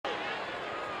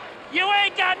You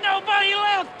ain't got nobody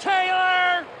left,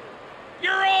 Taylor!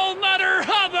 Your old Mother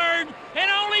Hubbard,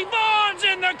 and only Vaughn's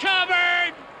in the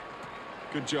cupboard!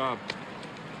 Good job.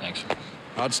 Thanks.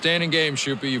 Outstanding game,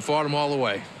 Shoopy. You fought him all the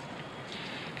way.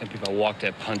 Can't believe I walked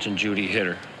that Punch and Judy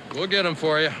hitter. We'll get him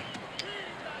for you.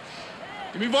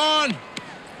 Give me Vaughn!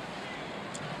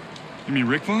 You mean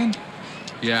Rick Vaughn?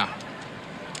 Yeah.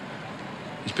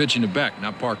 He's pitching to Beck,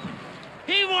 not Parkman.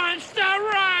 He wants the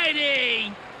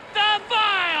righty! The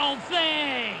vile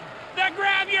thing! The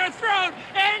grab your throat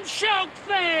and choke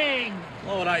thing!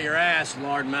 Blow it out your ass,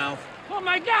 lard mouth. Oh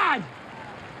my God!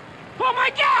 Oh my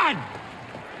God!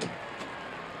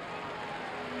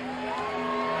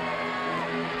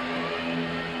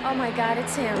 Oh my God,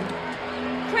 it's him.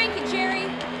 Crank it, Jerry.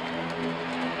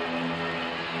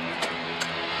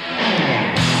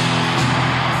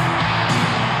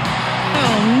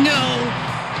 Oh no!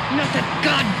 Not that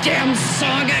goddamn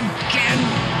song again!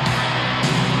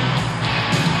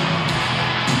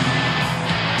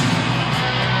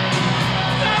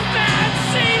 The bad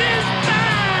seed is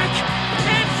back!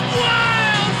 It's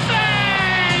Wild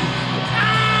Thing!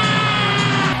 Ah!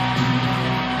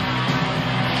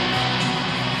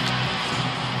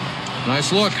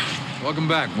 Nice look. Welcome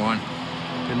back, Vaughn.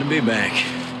 Good to be back.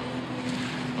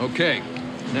 Okay,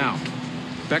 now,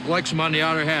 Beck likes him on the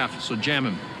outer half, so jam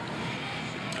him.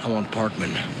 I want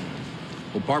Parkman.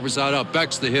 Well, Parkman's not up.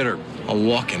 Beck's the hitter. I'll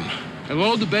walk him. And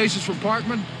load the bases for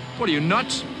Parkman? What are you,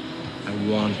 nuts? I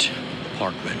want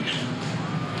Parkman.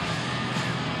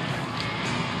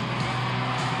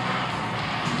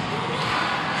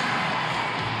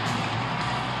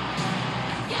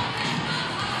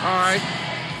 All right.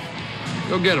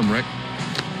 Go get him, Rick.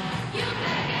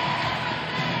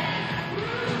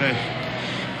 Hey,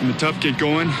 when the tough get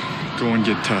going, go and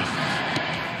get tough.